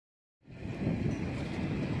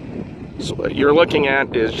So what you're looking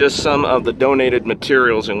at is just some of the donated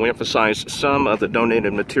materials, and we emphasize some of the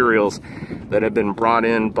donated materials that have been brought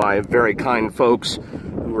in by very kind folks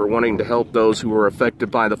who are wanting to help those who were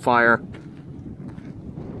affected by the fire.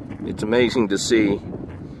 It's amazing to see.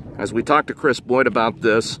 As we talked to Chris Boyd about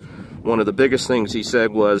this, one of the biggest things he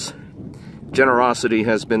said was generosity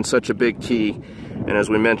has been such a big key. And as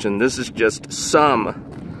we mentioned, this is just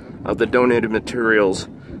some of the donated materials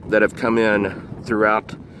that have come in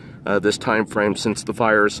throughout this time frame since the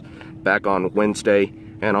fires back on Wednesday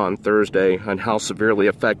and on Thursday, and how severely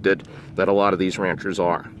affected that a lot of these ranchers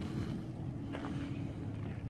are.